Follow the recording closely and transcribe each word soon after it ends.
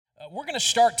We're going to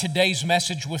start today's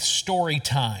message with story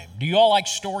time. Do you all like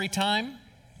story time?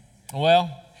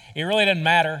 Well, it really doesn't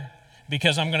matter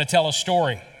because I'm going to tell a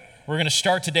story. We're going to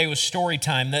start today with story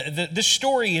time. This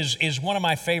story is one of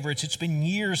my favorites. It's been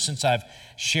years since I've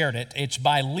shared it. It's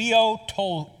by Leo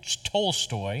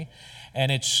Tolstoy,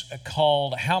 and it's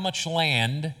called How Much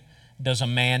Land Does a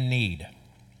Man Need?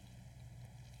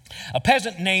 A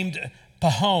peasant named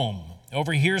Pahom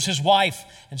overhears his wife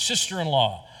and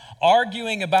sister-in-law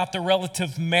arguing about the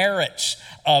relative merits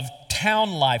of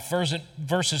town life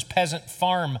versus peasant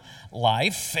farm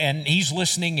life. And he's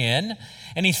listening in,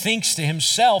 and he thinks to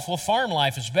himself, well, farm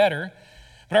life is better.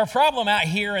 But our problem out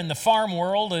here in the farm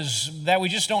world is that we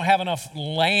just don't have enough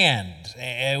land.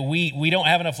 We don't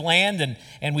have enough land,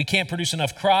 and we can't produce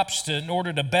enough crops in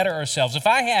order to better ourselves. If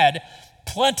I had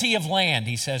plenty of land,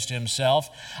 he says to himself,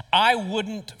 I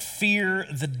wouldn't fear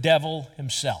the devil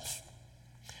himself.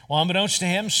 Well, unbeknownst to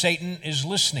him, Satan is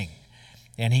listening,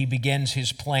 and he begins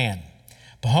his plan.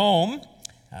 Pahom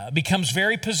becomes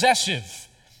very possessive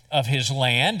of his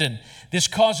land, and this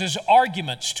causes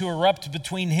arguments to erupt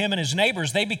between him and his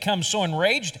neighbors. They become so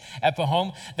enraged at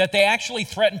Pahom that they actually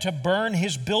threaten to burn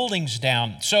his buildings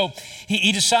down. So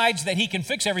he decides that he can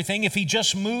fix everything if he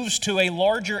just moves to a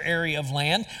larger area of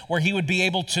land where he would be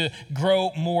able to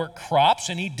grow more crops,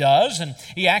 and he does, and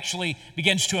he actually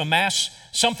begins to amass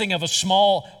something of a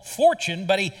small fortune,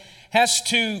 but he has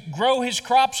to grow his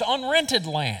crops on rented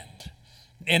land,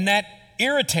 and that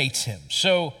irritates him.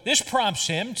 So this prompts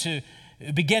him to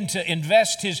begin to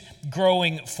invest his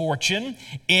growing fortune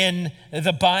in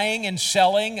the buying and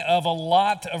selling of a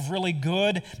lot of really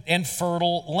good and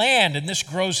fertile land. And this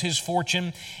grows his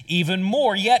fortune even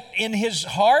more. Yet in his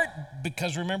heart,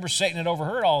 because remember Satan had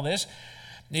overheard all this,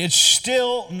 it's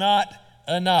still not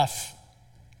enough.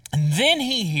 And then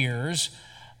he hears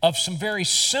of some very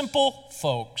simple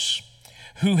folks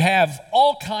who have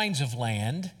all kinds of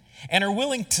land and are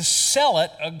willing to sell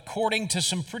it according to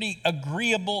some pretty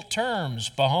agreeable terms.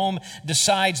 Pahom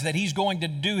decides that he's going to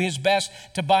do his best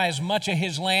to buy as much of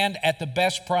his land at the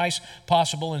best price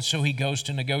possible, and so he goes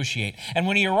to negotiate. And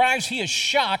when he arrives, he is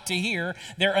shocked to hear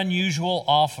their unusual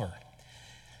offer.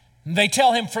 They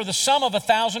tell him for the sum of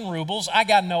 1,000 rubles, I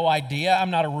got no idea, I'm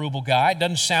not a ruble guy, it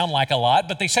doesn't sound like a lot,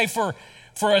 but they say for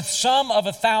a sum of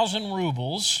 1,000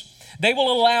 rubles, they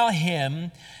will allow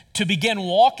him to begin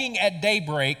walking at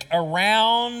daybreak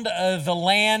around the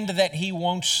land that he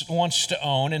wants to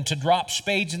own and to drop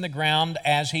spades in the ground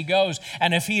as he goes.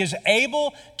 And if he is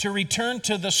able to return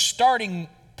to the starting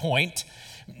point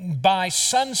by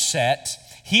sunset,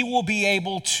 he will be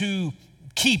able to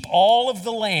keep all of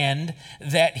the land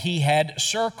that he had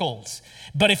circled.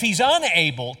 But if he's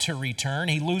unable to return,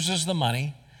 he loses the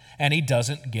money and he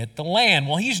doesn't get the land.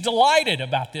 Well, he's delighted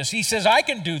about this. He says, I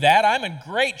can do that. I'm in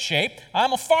great shape.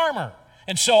 I'm a farmer.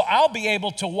 And so I'll be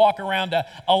able to walk around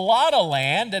a lot of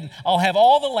land, and I'll have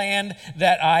all the land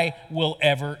that I will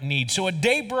ever need. So at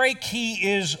daybreak,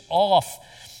 he is off,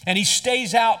 and he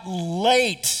stays out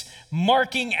late,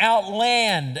 marking out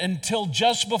land until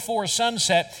just before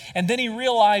sunset. And then he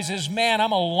realizes, man,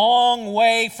 I'm a long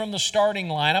way from the starting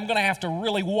line. I'm going to have to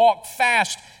really walk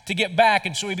fast to get back.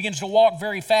 And so he begins to walk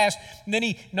very fast. And then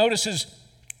he notices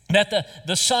that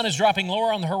the sun is dropping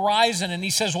lower on the horizon, and he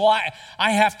says, well,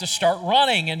 I have to start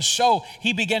running. And so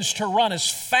he begins to run as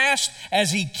fast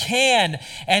as he can,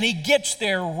 and he gets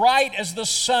there right as the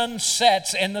sun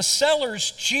sets, and the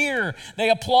sellers cheer. They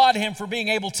applaud him for being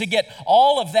able to get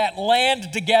all of that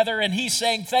land together, and he's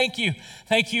saying, thank you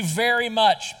very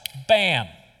much. Bam,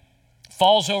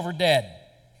 falls over dead.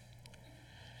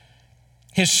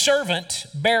 His servant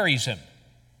buries him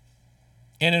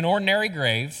in an ordinary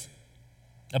grave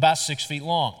about 6 feet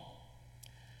long.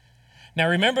 Now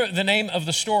remember, the name of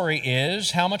the story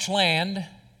is How Much Land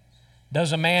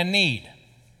Does a Man Need?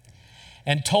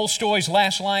 And Tolstoy's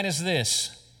last line is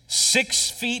this: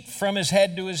 6 feet from his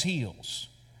head to his heels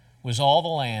was all the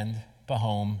land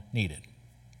Pahom needed.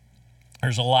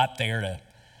 There's a lot there to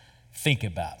think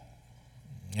about.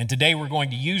 And today we're going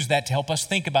to use that to help us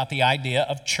think about the idea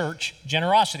of church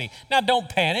generosity. Now, don't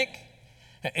panic.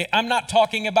 I'm not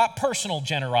talking about personal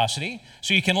generosity,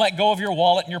 so you can let go of your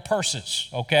wallet and your purses,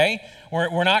 okay?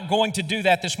 We're not going to do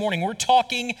that this morning. We're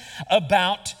talking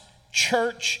about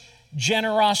church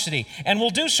generosity. And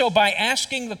we'll do so by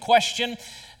asking the question,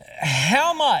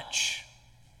 how much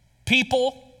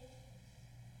people,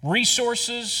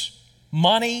 resources,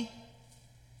 money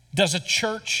does a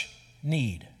church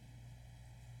need?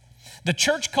 The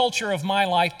church culture of my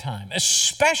lifetime,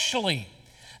 especially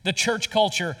the church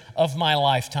culture of my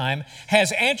lifetime,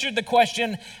 has answered the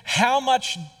question, how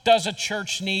much does a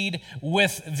church need,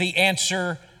 with the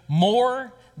answer,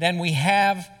 more than we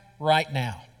have right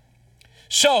now.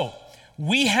 So,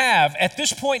 we have, at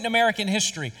this point in American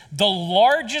history, the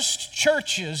largest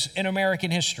churches in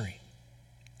American history,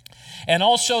 and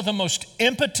also the most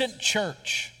impotent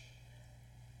church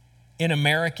in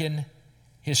American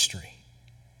history.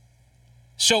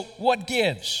 So, what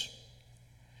gives?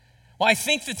 Well, I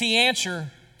think that the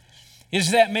answer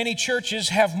is that many churches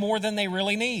have more than they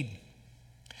really need.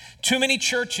 Too many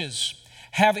churches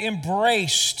have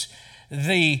embraced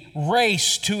the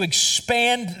race to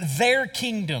expand their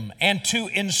kingdom and to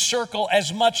encircle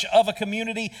as much of a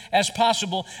community as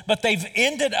possible, but they've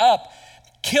ended up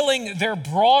killing their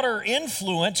broader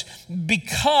influence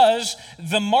because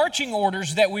the marching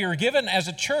orders that we are given as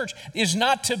a church is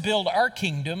not to build our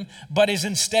kingdom, but is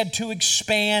instead to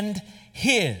expand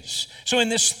His. So in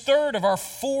this third of our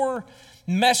 4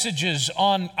 messages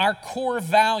on our core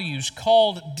values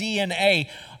called DNA,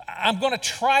 I'm going to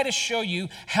try to show you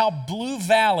how Blue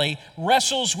Valley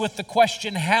wrestles with the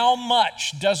question, how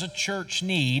much does a church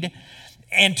need?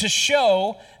 And to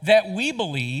show that we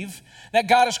believe that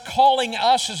God is calling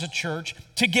us as a church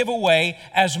to give away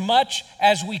as much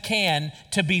as we can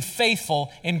to be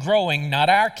faithful in growing not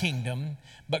our kingdom,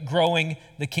 but growing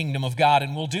the kingdom of God.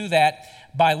 And we'll do that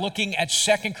by looking at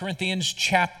 2 Corinthians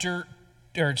chapter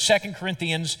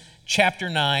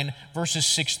 9, verses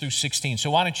 6 through 16.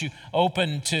 So why don't you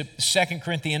open to 2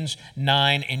 Corinthians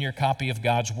 9 in your copy of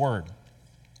God's Word.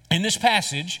 In this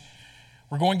passage,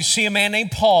 we're going to see a man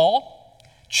named Paul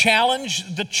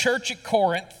challenge the church at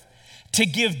Corinth to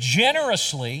give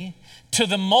generously to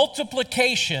the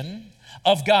multiplication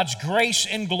of God's grace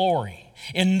and glory.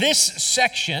 In this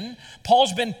section,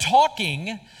 Paul's been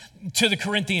talking to the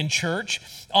Corinthian church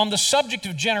on the subject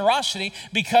of generosity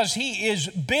because he is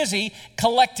busy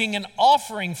collecting an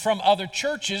offering from other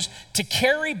churches to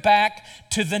carry back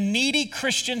to the needy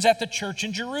Christians at the church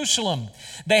in Jerusalem.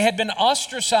 They had been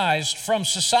ostracized from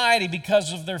society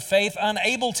because of their faith,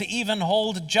 unable to even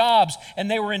hold jobs, and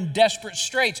they were in desperate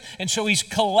straits. And so he's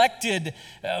collected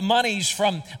monies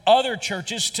from other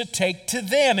churches to take to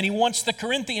them, and he wants the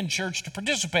Corinthian church to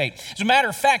participate. As a matter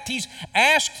of fact, he's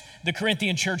asked the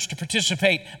Corinthian church to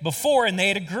participate before, and they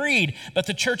had agreed, but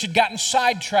the church had gotten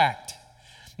sidetracked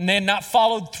and they had not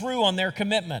followed through on their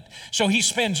commitment. So he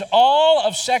spends all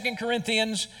of 2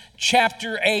 Corinthians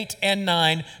chapter 8 and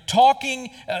 9 talking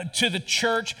to the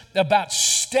church about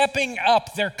stepping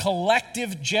up their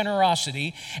collective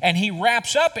generosity, and he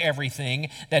wraps up everything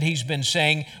that he's been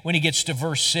saying when he gets to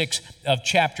verse 6 of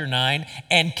chapter 9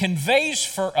 and conveys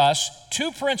for us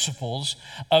 2 principles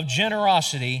of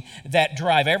generosity that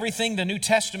drive everything the New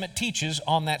Testament teaches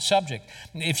on that subject.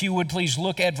 If you would please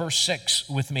look at verse 6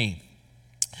 with me.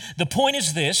 The point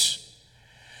is this: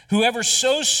 whoever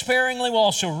sows sparingly will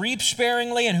also reap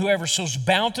sparingly, and whoever sows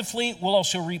bountifully will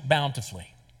also reap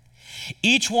bountifully.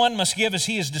 Each one must give as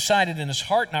he has decided in his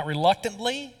heart, not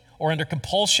reluctantly or under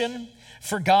compulsion,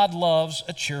 for God loves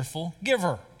a cheerful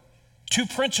giver. 2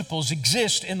 principles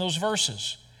exist in those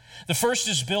verses. The first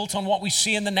is built on what we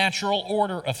see in the natural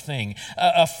order of things.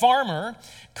 A farmer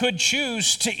could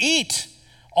choose to eat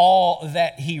all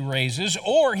that he raises,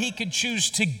 or he could choose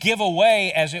to give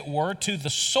away, as it were, to the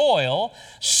soil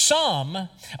some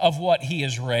of what he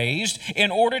has raised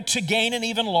in order to gain an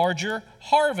even larger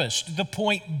harvest. The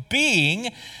point being,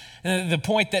 the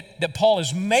point that Paul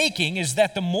is making is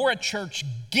that the more a church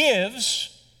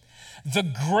gives, the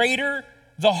greater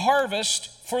the harvest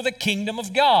for the kingdom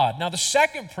of God. Now, the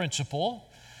second principle,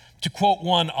 to quote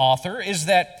one author, is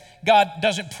that God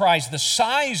doesn't prize the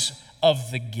size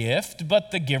of the gift, but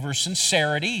the giver's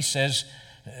sincerity. He says,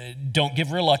 don't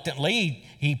give reluctantly.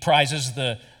 He prizes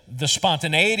the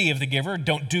spontaneity of the giver.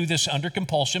 Don't do this under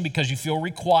compulsion because you feel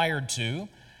required to.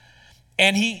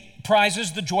 And he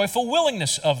prizes the joyful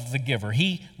willingness of the giver.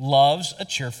 He loves a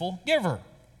cheerful giver.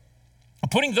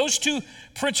 Putting those 2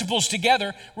 principles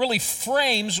together really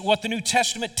frames what the New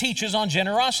Testament teaches on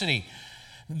generosity.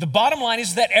 The bottom line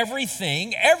is that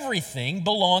everything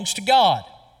belongs to God.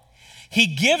 He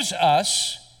gives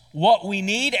us what we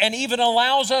need and even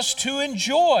allows us to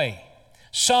enjoy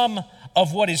some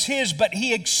of what is His, but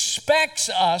He expects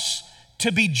us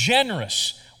to be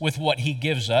generous with what He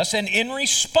gives us. And in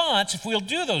response, if we'll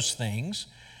do those things,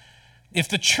 if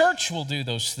the church will do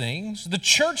those things, the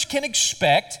church can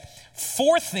expect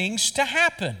 4 things to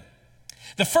happen.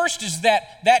 The first is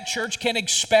that church can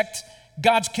expect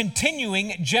God's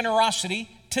continuing generosity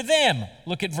to them.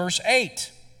 Look at verse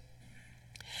 8.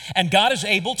 And God is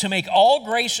able to make all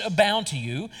grace abound to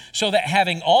you, so that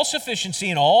having all sufficiency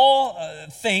in all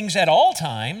things at all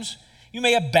times, you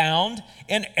may abound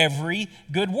in every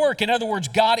good work. In other words,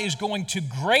 God is going to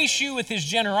grace you with his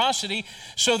generosity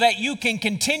so that you can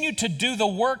continue to do the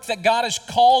work that God has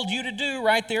called you to do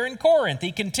right there in Corinth.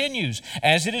 He continues,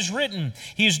 as it is written,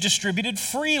 he is distributed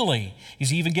freely.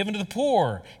 He's even given to the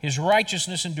poor. His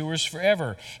righteousness endures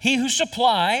forever. He who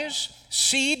supplies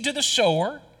seed to the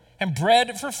sower and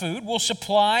bread for food will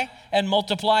supply and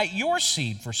multiply your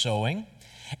seed for sowing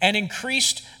and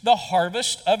increased the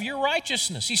harvest of your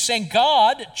righteousness. He's saying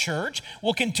God, church,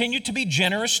 will continue to be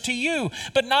generous to you,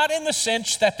 but not in the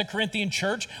sense that the Corinthian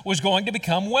church was going to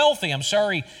become wealthy. I'm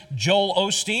sorry, Joel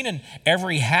Osteen and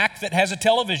every hack that has a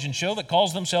television show that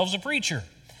calls themselves a preacher.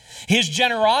 His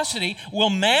generosity will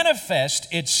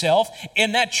manifest itself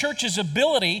in that church's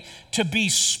ability to be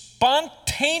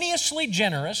spontaneously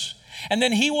generous, and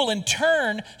then he will in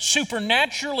turn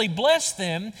supernaturally bless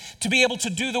them to be able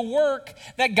to do the work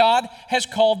that God has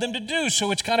called them to do. So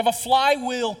it's kind of a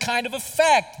flywheel kind of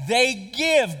effect. They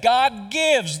give, God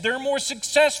gives. They're more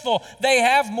successful. They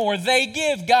have more. They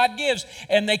give, God gives.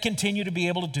 And they continue to be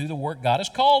able to do the work God has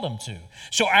called them to.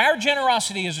 So our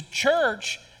generosity as a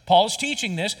church, Paul is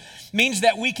teaching this, means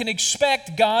that we can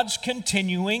expect God's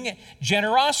continuing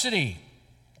generosity.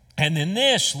 And then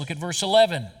this, look at verse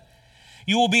 11.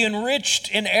 You will be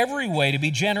enriched in every way to be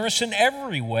generous in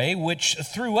every way, which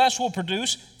through us will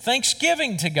produce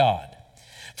thanksgiving to God.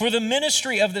 For the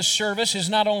ministry of this service is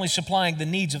not only supplying the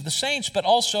needs of the saints, but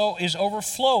also is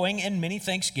overflowing in many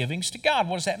thanksgivings to God.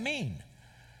 What does that mean?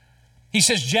 He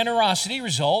says generosity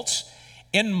results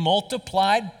in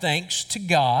multiplied thanks to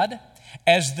God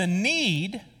as the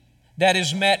need that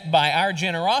is met by our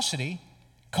generosity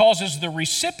causes the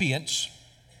recipients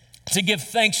to give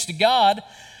thanks to God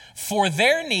for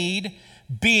their need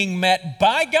being met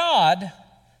by God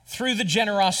through the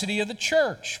generosity of the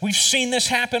church. We've seen this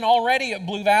happen already at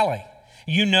Blue Valley.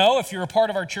 You know, if you're a part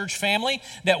of our church family,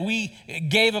 that we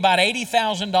gave about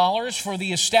 $80,000 for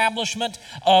the establishment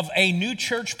of a new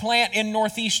church plant in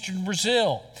northeastern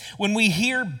Brazil. When we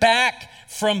hear back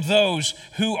from those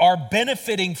who are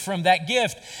benefiting from that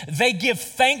gift, they give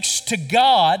thanks to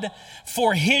God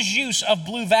for his use of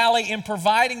Blue Valley in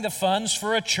providing the funds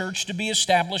for a church to be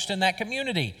established in that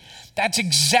community. That's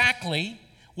exactly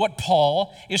what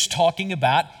Paul is talking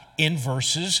about in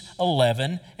verses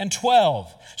 11 and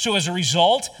 12. So as a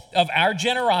result of our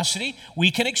generosity,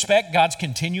 we can expect God's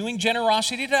continuing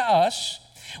generosity to us.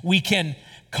 We can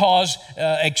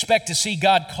expect to see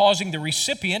God causing the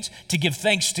recipients to give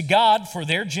thanks to God for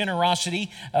their generosity,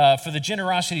 for the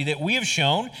generosity that we have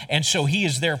shown, and so he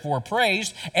is therefore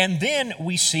praised. And then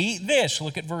we see this.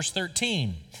 Look at verse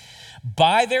 13.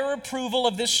 By their approval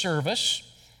of this service,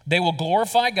 they will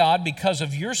glorify God because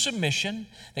of your submission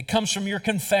that comes from your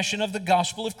confession of the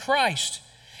gospel of Christ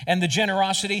and the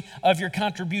generosity of your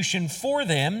contribution for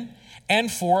them and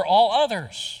for all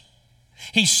others.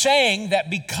 He's saying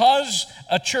that because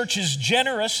a church is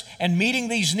generous and meeting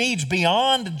these needs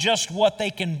beyond just what they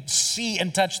can see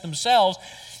and touch themselves,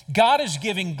 God is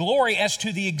giving glory as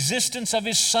to the existence of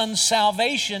his son's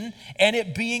salvation and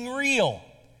it being real.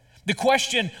 The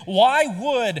question, why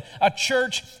would a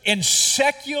church in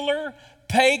secular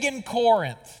pagan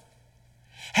Corinth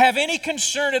have any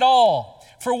concern at all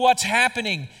for what's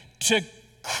happening to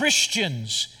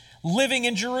Christians living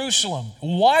in Jerusalem?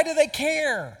 Why do they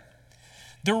care?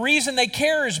 The reason they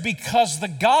care is because the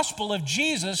gospel of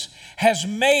Jesus has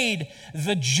made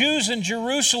the Jews in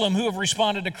Jerusalem who have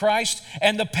responded to Christ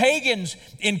and the pagans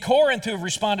in Corinth who have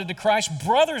responded to Christ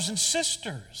brothers and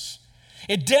sisters.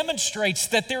 It demonstrates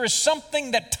that there is something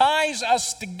that ties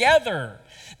us together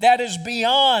that is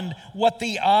beyond what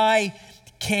the eye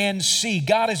can see.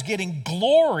 God is getting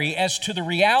glory as to the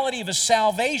reality of his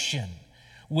salvation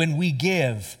when we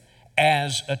give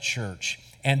as a church.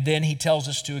 And then he tells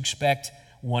us to expect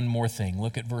one more thing.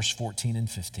 Look at verse 14 and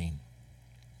 15.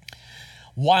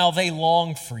 While they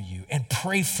long for you and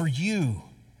pray for you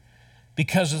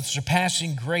because of the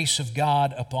surpassing grace of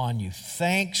God upon you,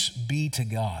 thanks be to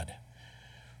God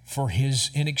for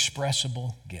his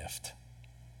inexpressible gift.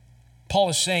 Paul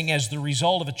is saying as the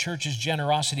result of a church's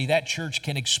generosity, that church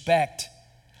can expect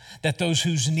that those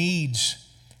whose needs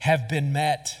have been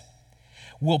met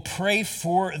will pray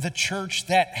for the church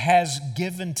that has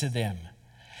given to them,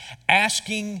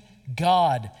 asking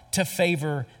God to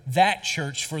favor that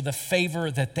church for the favor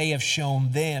that they have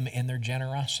shown them in their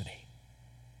generosity.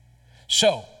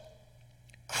 So,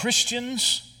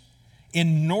 Christians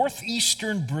in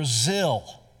northeastern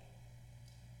Brazil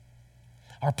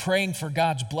are praying for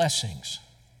God's blessings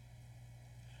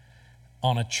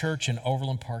on a church in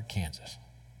Overland Park, Kansas.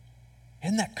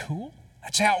 Isn't that cool?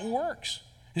 That's how it works.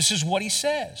 This is what he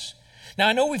says. Now,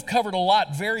 I know we've covered a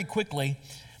lot very quickly,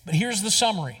 but here's the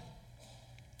summary.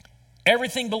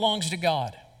 Everything belongs to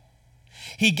God.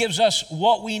 He gives us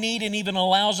what we need and even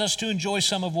allows us to enjoy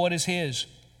some of what is His.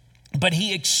 But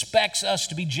He expects us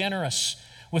to be generous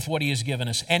with what He has given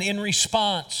us. And in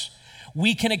response,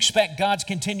 we can expect God's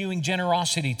continuing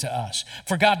generosity to us,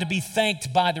 for God to be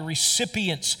thanked by the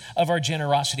recipients of our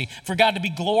generosity, for God to be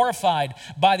glorified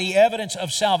by the evidence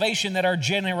of salvation that our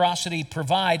generosity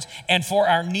provides, and for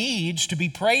our needs to be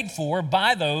prayed for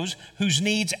by those whose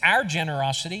needs our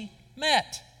generosity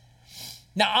met.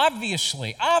 Now,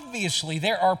 obviously,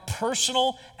 there are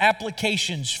personal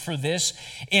applications for this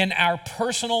in our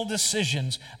personal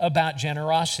decisions about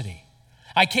generosity.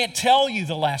 I can't tell you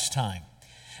the last time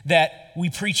that we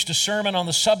preached a sermon on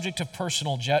the subject of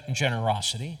personal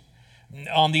generosity,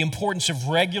 on the importance of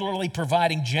regularly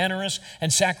providing generous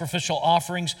and sacrificial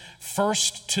offerings,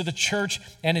 first to the church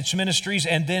and its ministries,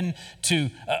 and then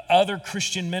to other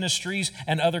Christian ministries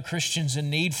and other Christians in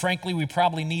need. Frankly, we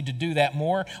probably need to do that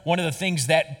more. One of the things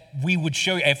that we would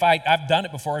show you, I've done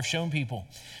it before, I've shown people.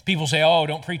 People say, oh,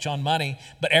 don't preach on money.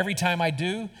 But every time I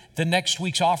do, the next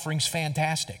week's offering's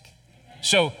fantastic.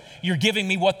 So you're giving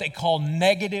me what they call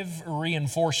negative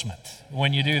reinforcement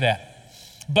when you do that.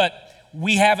 But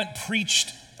we haven't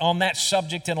preached on that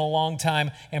subject in a long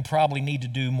time and probably need to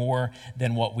do more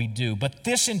than what we do. But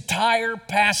this entire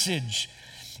passage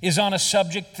is on a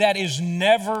subject that is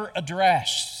never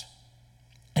addressed.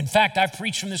 In fact, I've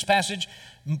preached from this passage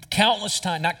countless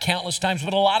times, not countless times,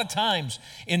 but a lot of times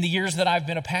in the years that I've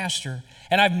been a pastor,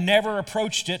 and I've never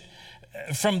approached it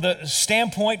from the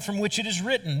standpoint from which it is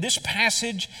written. This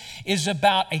passage is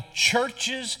about a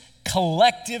church's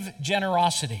collective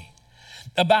generosity,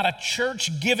 about a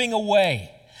church giving away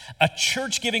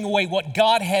what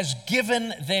God has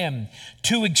given them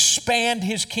to expand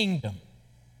His kingdom.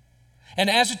 And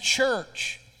as a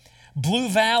church, Blue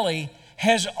Valley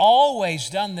has always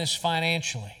done this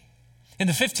financially. In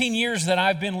the 15 years that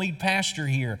I've been lead pastor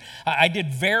here, I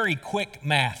did very quick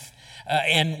math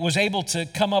and was able to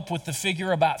come up with the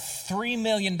figure about $3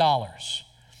 million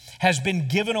has been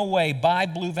given away by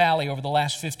Blue Valley over the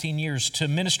last 15 years to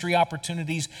ministry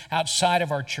opportunities outside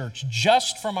of our church,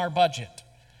 just from our budget.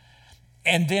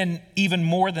 And then even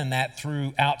more than that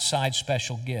through outside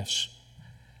special gifts.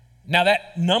 Now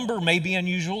that number may be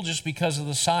unusual just because of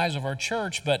the size of our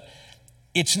church, but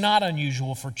it's not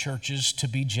unusual for churches to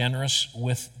be generous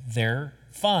with their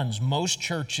funds. Most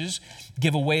churches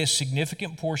give away a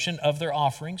significant portion of their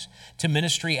offerings to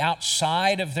ministry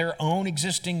outside of their own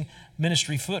existing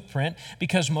ministry footprint,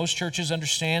 because most churches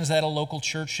understands that a local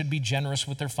church should be generous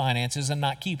with their finances and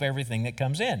not keep everything that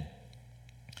comes in.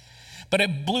 But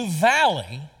at Blue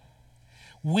Valley,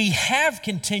 we have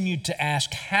continued to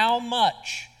ask, how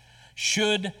much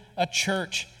should a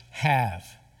church have?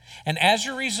 And as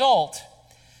a result,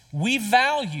 we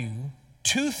value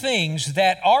two things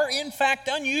that are in fact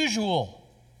unusual,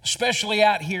 especially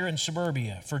out here in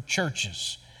suburbia for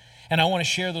churches. And I want to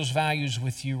share those values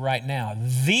with you right now.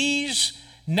 These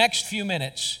next few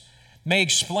minutes may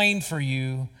explain for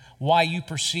you why you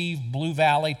perceive Blue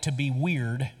Valley to be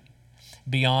weird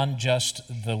beyond just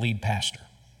the lead pastor.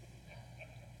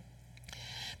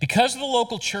 Because the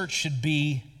local church should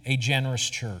be a generous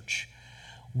church,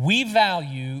 we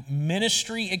value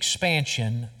ministry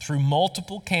expansion through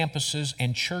multiple campuses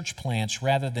and church plants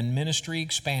rather than ministry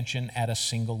expansion at a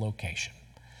single location.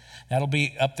 That'll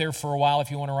be up there for a while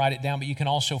if you want to write it down, but you can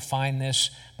also find this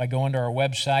by going to our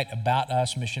website, About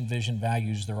Us, Mission, Vision,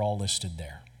 Values. They're all listed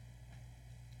there.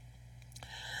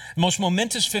 The most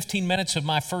momentous 15 minutes of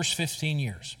my first 15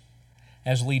 years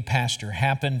as lead pastor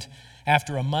happened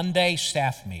after a Monday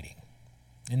staff meeting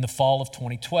in the fall of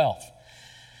 2012.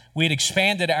 We had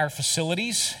expanded our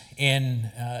facilities in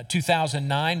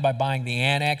 2009 by buying the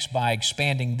annex, by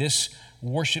expanding this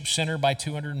worship center by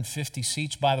 250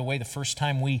 seats. By the way, the first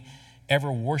time we ever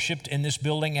worshiped in this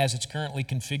building as it's currently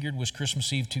configured was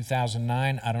Christmas Eve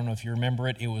 2009. I don't know if you remember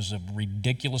it. It was a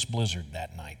ridiculous blizzard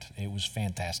that night. It was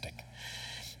fantastic.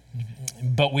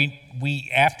 But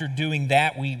we after doing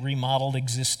that, we remodeled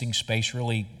existing space,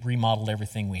 really remodeled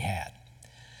everything we had.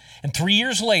 And 3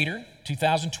 years later,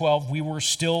 2012, we were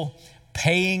still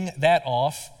paying that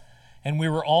off, and we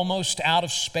were almost out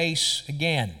of space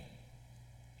again.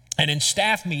 And in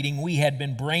staff meeting, we had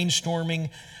been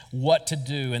brainstorming what to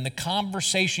do. And the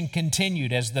conversation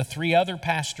continued as the three other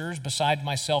pastors beside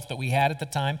myself that we had at the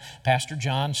time, Pastor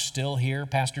John still here,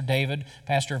 Pastor David,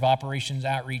 pastor of Operations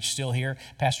Outreach still here,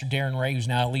 Pastor Darren Ray, who's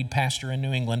now a lead pastor in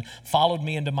New England, followed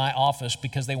me into my office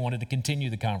because they wanted to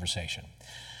continue the conversation.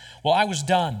 Well, I was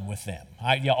done with them.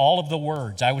 All of the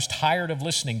words. I was tired of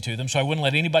listening to them, so I wouldn't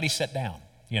let anybody sit down.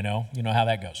 You know how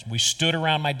that goes. We stood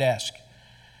around my desk.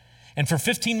 And for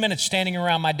 15 minutes standing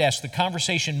around my desk, the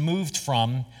conversation moved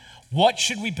from, what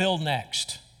should we build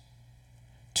next?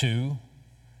 To,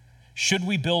 should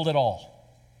we build at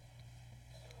all?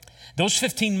 Those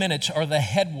 15 minutes are the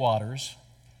headwaters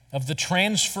of the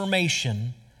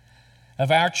transformation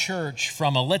of our church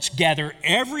from a let's gather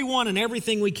everyone and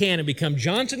everything we can and become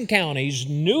Johnson County's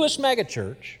newest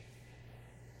megachurch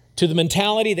to the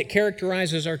mentality that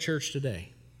characterizes our church today.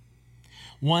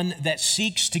 One that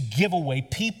seeks to give away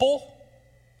people,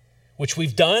 which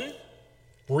we've done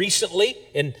recently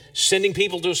in sending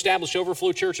people to establish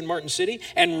Overflow Church in Martin City,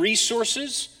 and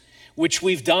resources, which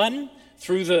we've done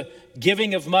through the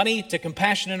giving of money to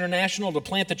Compassion International to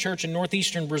plant the church in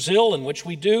northeastern Brazil, and which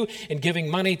we do in giving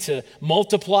money to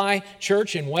Multiply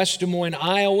Church in West Des Moines,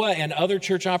 Iowa, and other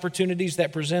church opportunities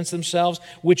that present themselves,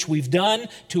 which we've done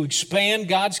to expand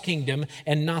God's kingdom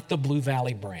and not the Blue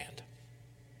Valley brand.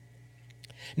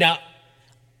 Now,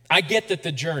 I get that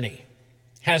the journey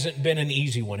hasn't been an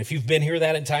easy one. If you've been here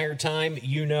that entire time,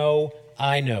 you know,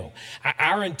 I know.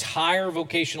 Our entire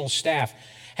vocational staff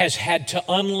has had to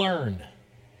unlearn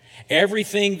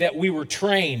everything that we were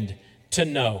trained to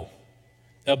know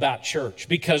about church.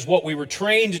 Because what we were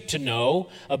trained to know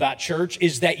about church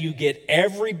is that you get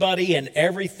everybody and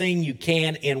everything you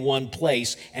can in one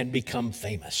place and become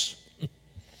famous.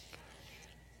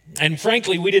 And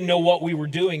frankly, we didn't know what we were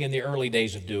doing in the early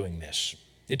days of doing this.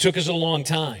 It took us a long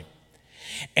time.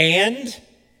 And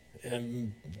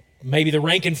maybe the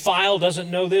rank and file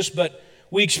doesn't know this, but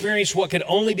we experienced what could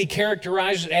only be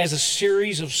characterized as a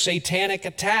series of satanic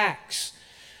attacks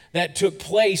that took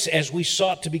place as we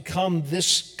sought to become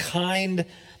this kind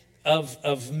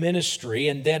of ministry.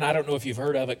 And then, I don't know if you've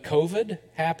heard of it, COVID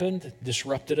happened,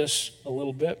 disrupted us a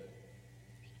little bit.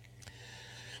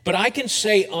 But I can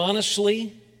say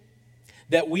honestly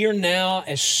that we are now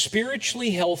as spiritually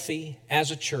healthy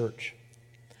as a church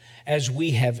as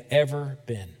we have ever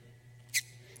been.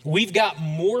 We've got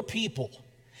more people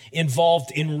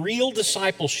involved in real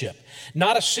discipleship,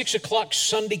 not a 6 o'clock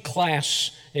Sunday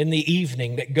class in the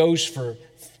evening that goes for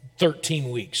 13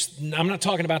 weeks. I'm not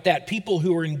talking about that. People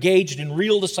who are engaged in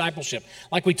real discipleship,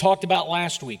 like we talked about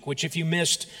last week, which if you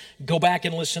missed, go back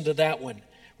and listen to that one.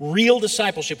 Real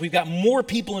discipleship. We've got more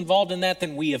people involved in that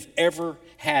than we have ever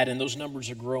had, and those numbers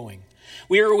are growing.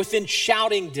 We are within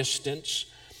shouting distance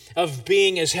of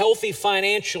being as healthy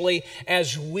financially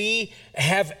as we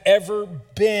have ever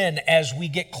been as we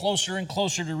get closer and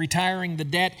closer to retiring the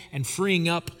debt and freeing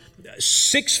up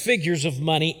 6 figures of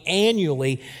money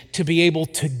annually to be able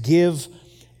to give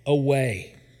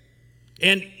away.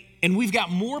 And we've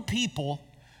got more people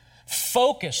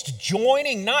focused,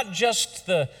 joining not just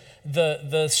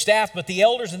the staff, but the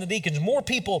elders and the deacons, more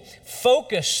people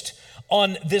focused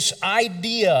on this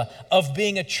idea of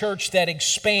being a church that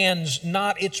expands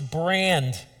not its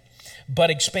brand, but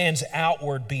expands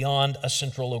outward beyond a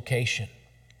central location.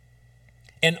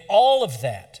 And all of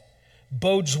that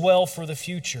bodes well for the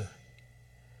future.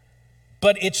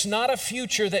 But it's not a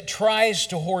future that tries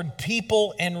to hoard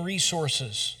people and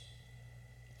resources.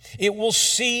 It will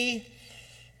see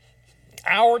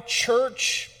our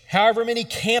church, however many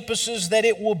campuses that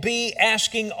it will be,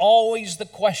 asking always the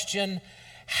question,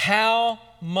 how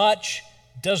much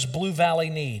does Blue Valley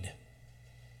need?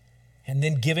 And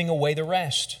then giving away the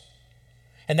rest.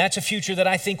 And that's a future that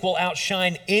I think will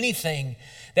outshine anything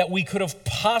that we could have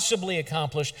possibly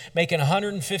accomplished, making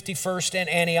 151st and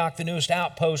Antioch the newest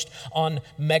outpost on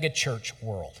megachurch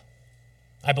world.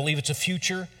 I believe it's a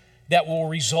future that will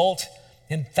result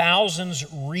in thousands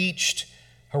reached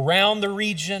around the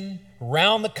region,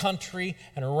 around the country,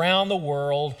 and around the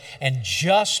world. And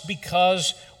just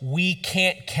because we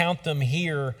can't count them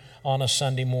here on a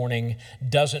Sunday morning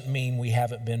doesn't mean we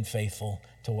haven't been faithful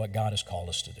to what God has called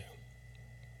us to do.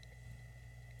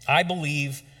 I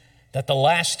believe that the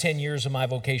last 10 years of my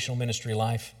vocational ministry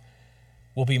life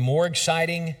will be more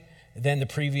exciting than the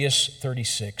previous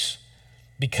 36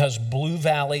 because Blue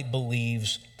Valley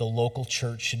believes the local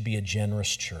church should be a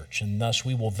generous church, and thus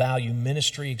we will value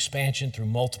ministry expansion through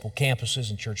multiple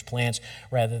campuses and church plants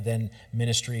rather than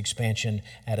ministry expansion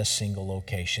at a single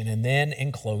location. And then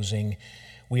in closing,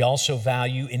 we also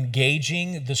value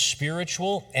engaging the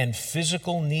spiritual and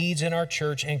physical needs in our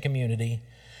church and community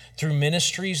through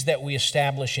ministries that we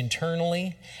establish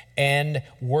internally and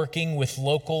working with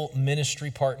local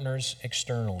ministry partners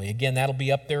externally. Again, that'll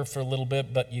be up there for a little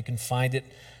bit, but you can find it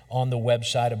on the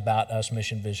website About Us,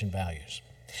 Mission, Vision, Values.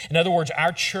 In other words,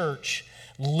 our church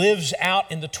lives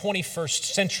out in the 21st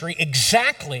century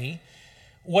exactly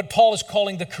what Paul is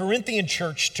calling the Corinthian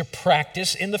church to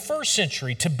practice in the first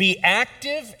century, to be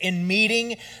active in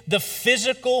meeting the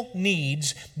physical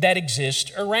needs that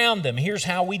exist around them. Here's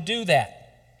how we do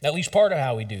that, at least part of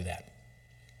how we do that.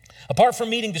 Apart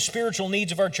from meeting the spiritual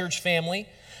needs of our church family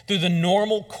through the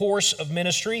normal course of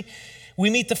ministry, we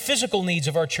meet the physical needs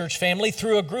of our church family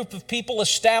through a group of people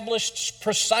established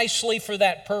precisely for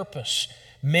that purpose,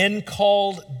 men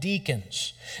called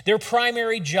deacons. Their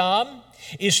primary job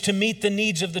is to meet the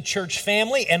needs of the church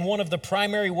family, and one of the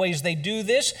primary ways they do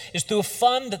this is through a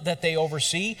fund that they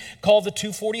oversee called the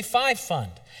 245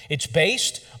 Fund. It's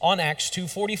based on Acts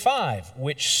 2:45,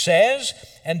 which says,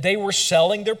 "And they were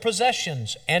selling their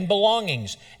possessions and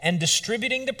belongings and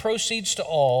distributing the proceeds to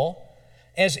all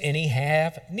as any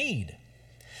have need."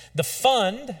 The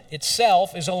fund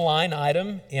itself is a line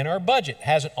item in our budget. It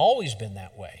hasn't always been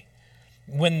that way.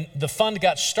 When the fund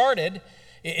got started,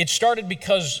 it started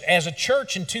because as a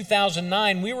church in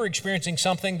 2009, we were experiencing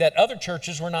something that other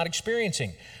churches were not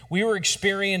experiencing. We were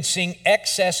experiencing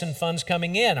excess in funds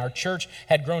coming in. Our church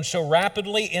had grown so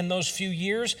rapidly in those few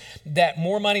years that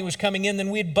more money was coming in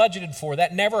than we had budgeted for.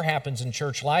 That never happens in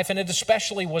church life, and it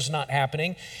especially was not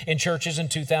happening in churches in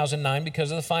 2009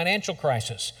 because of the financial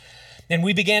crisis. And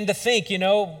we began to think,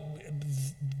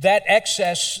 that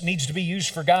excess needs to be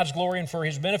used for God's glory and for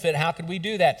His benefit. How could we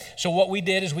do that? So what we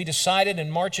did is we decided in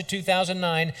March of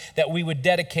 2009 that we would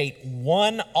dedicate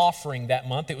one offering that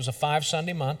month. It was a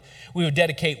 5-Sunday month. We would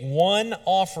dedicate one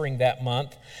offering that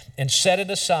month and set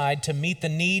it aside to meet the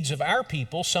needs of our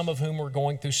people, some of whom were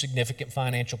going through significant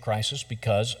financial crisis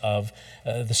because of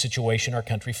the situation our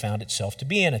country found itself to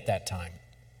be in at that time.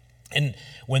 And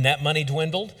when that money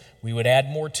dwindled, we would add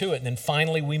more to it. And then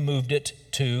finally, we moved it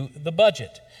to the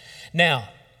budget. Now,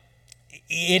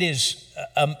 it is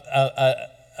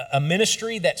a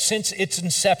ministry that since its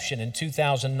inception in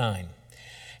 2009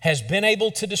 has been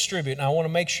able to distribute, and I want to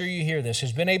make sure you hear this,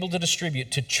 has been able to distribute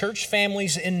to church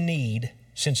families in need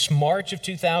since March of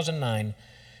 2009,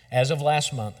 as of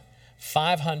last month,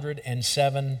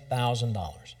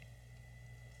 $507,000.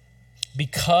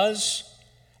 Because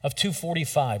of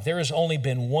 245, there has only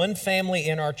been one family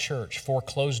in our church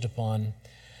foreclosed upon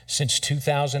since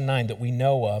 2009 that we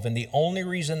know of, and the only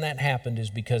reason that happened is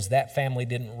because that family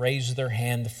didn't raise their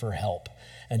hand for help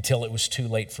until it was too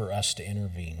late for us to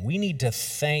intervene. We need to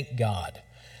thank God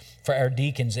for our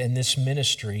deacons in this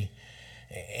ministry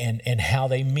and how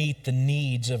they meet the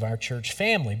needs of our church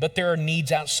family. But there are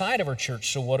needs outside of our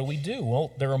church, so what do?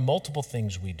 Well, there are multiple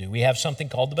things we do. We have something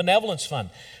called the Benevolence Fund,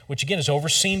 which again is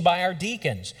overseen by our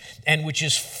deacons and which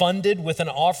is funded with an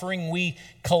offering we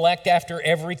collect after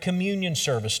every communion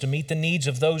service to meet the needs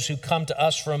of those who come to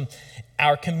us from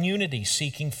our community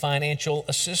seeking financial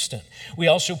assistance. We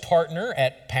also partner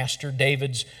at Pastor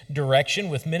David's direction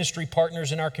with ministry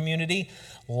partners in our community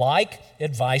like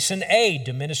Advice and Aid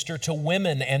to minister to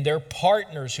women and their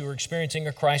partners who are experiencing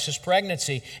a crisis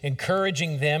pregnancy,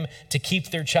 encouraging them to keep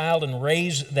their child and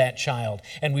raise that child.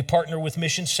 And we partner with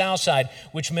Mission Southside,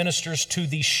 which ministers to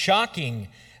the shockingly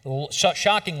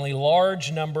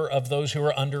large number of those who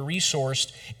are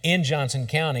under-resourced in Johnson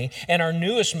County. And our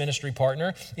newest ministry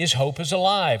partner is Hope is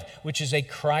Alive, which is a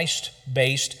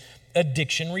Christ-based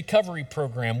addiction recovery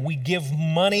program. We give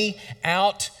money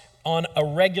out on a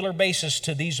regular basis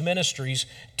to these ministries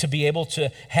to be able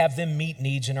to have them meet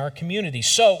needs in our community.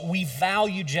 So we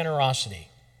value generosity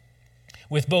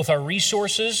with both our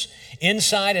resources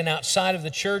inside and outside of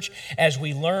the church, as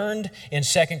we learned in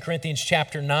 2 Corinthians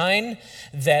chapter 9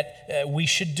 that we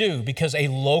should do, because a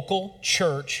local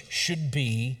church should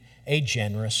be a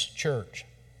generous church.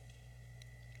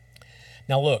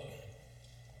 Now look,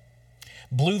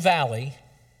 Blue Valley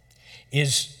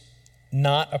is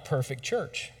not a perfect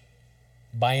church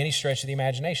by any stretch of the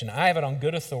imagination. I have it on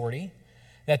good authority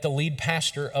that the lead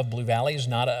pastor of Blue Valley is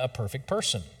not a perfect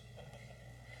person.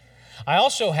 I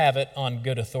also have it on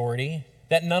good authority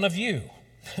that none of you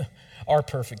are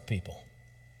perfect people.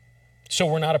 So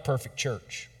we're not a perfect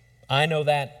church. I know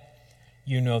that,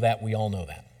 you know that, we all know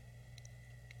that.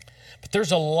 But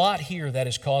there's a lot here that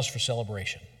is cause for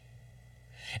celebration,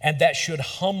 and that should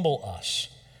humble us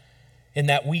in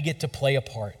that we get to play a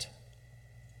part.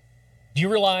 Do you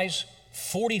realize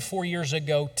 44 years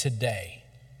ago today,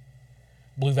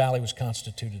 Blue Valley was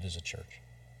constituted as a church?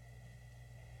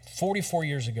 44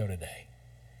 years ago today.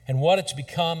 And what it's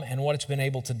become and what it's been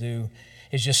able to do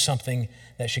is just something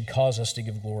that should cause us to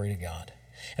give glory to God.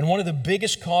 And one of the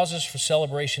biggest causes for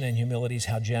celebration and humility is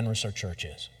how generous our church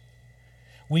is.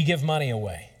 We give money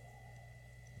away.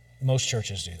 Most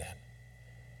churches do that.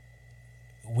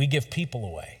 We give people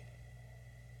away.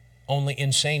 Only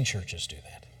insane churches do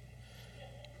that.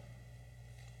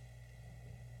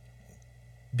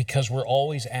 because we're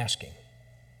always asking,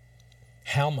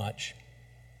 how much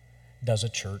does a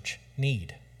church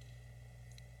need?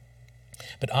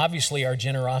 But obviously our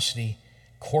generosity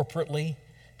corporately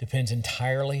depends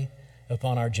entirely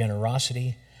upon our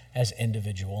generosity as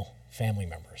individual family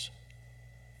members.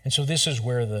 And so this is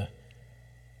where the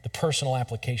personal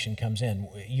application comes in.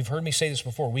 You've heard me say this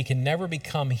before. We can never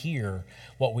become here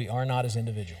what we are not as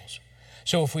individuals.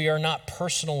 So if we are not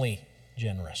personally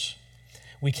generous,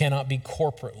 we cannot be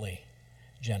corporately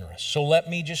generous. So let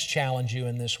me just challenge you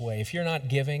in this way. If you're not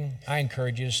giving, I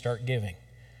encourage you to start giving.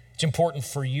 It's important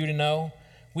for you to know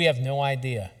we have no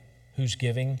idea who's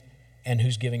giving and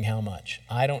who's giving how much.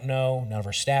 I don't know. None of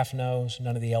our staff knows.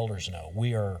 None of the elders know.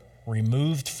 We are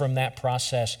removed from that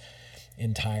process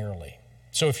entirely.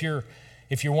 So if you're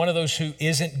one of those who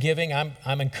isn't giving,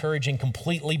 I'm encouraging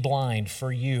completely blind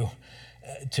for you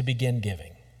to begin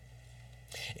giving.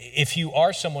 If you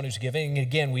are someone who's giving,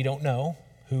 again, we don't know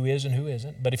who is and who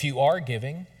isn't, but if you are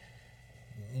giving,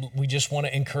 we just want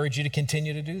to encourage you to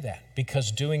continue to do that,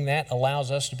 because doing that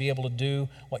allows us to be able to do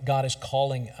what God is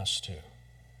calling us to.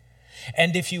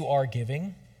 And if you are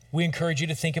giving, we encourage you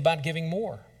to think about giving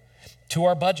more to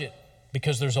our budget,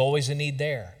 because there's always a need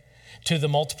there. To the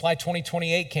Multiply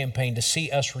 2028 campaign to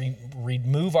see us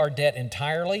remove our debt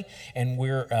entirely, and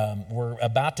we're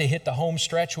about to hit the home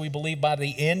stretch. We believe by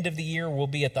the end of the year we'll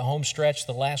be at the home stretch,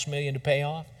 the last $1 million to pay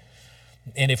off.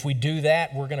 And if we do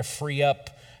that, we're going to free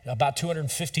up about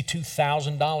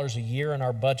 $252,000 a year in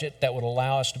our budget that would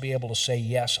allow us to be able to say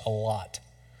yes a lot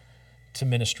to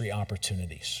ministry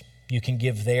opportunities. You can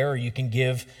give there, or you can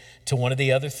give to one of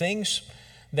the other things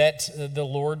that the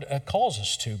Lord calls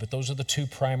us to, but those are the two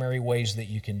primary ways that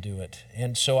you can do it.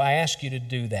 And so I ask you to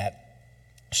do that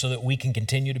so that we can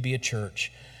continue to be a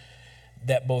church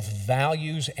that both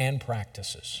values and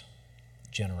practices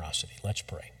generosity. Let's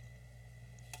pray.